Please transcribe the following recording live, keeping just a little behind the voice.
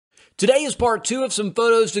Today is part 2 of some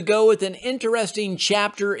photos to go with an interesting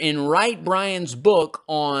chapter in Wright Bryan's book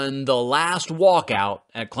on the last walkout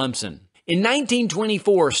at Clemson. In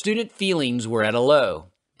 1924, student feelings were at a low.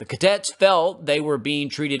 The cadets felt they were being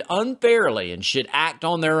treated unfairly and should act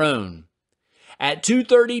on their own. At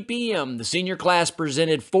 2:30 p.m., the senior class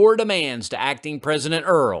presented 4 demands to Acting President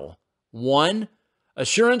Earle. 1.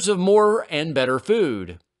 Assurance of more and better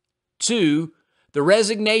food. 2. The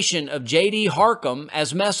resignation of J.D. Harcombe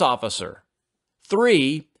as mess officer.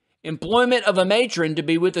 3. Employment of a matron to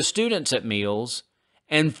be with the students at meals.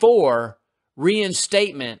 And 4.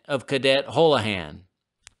 Reinstatement of Cadet Holahan.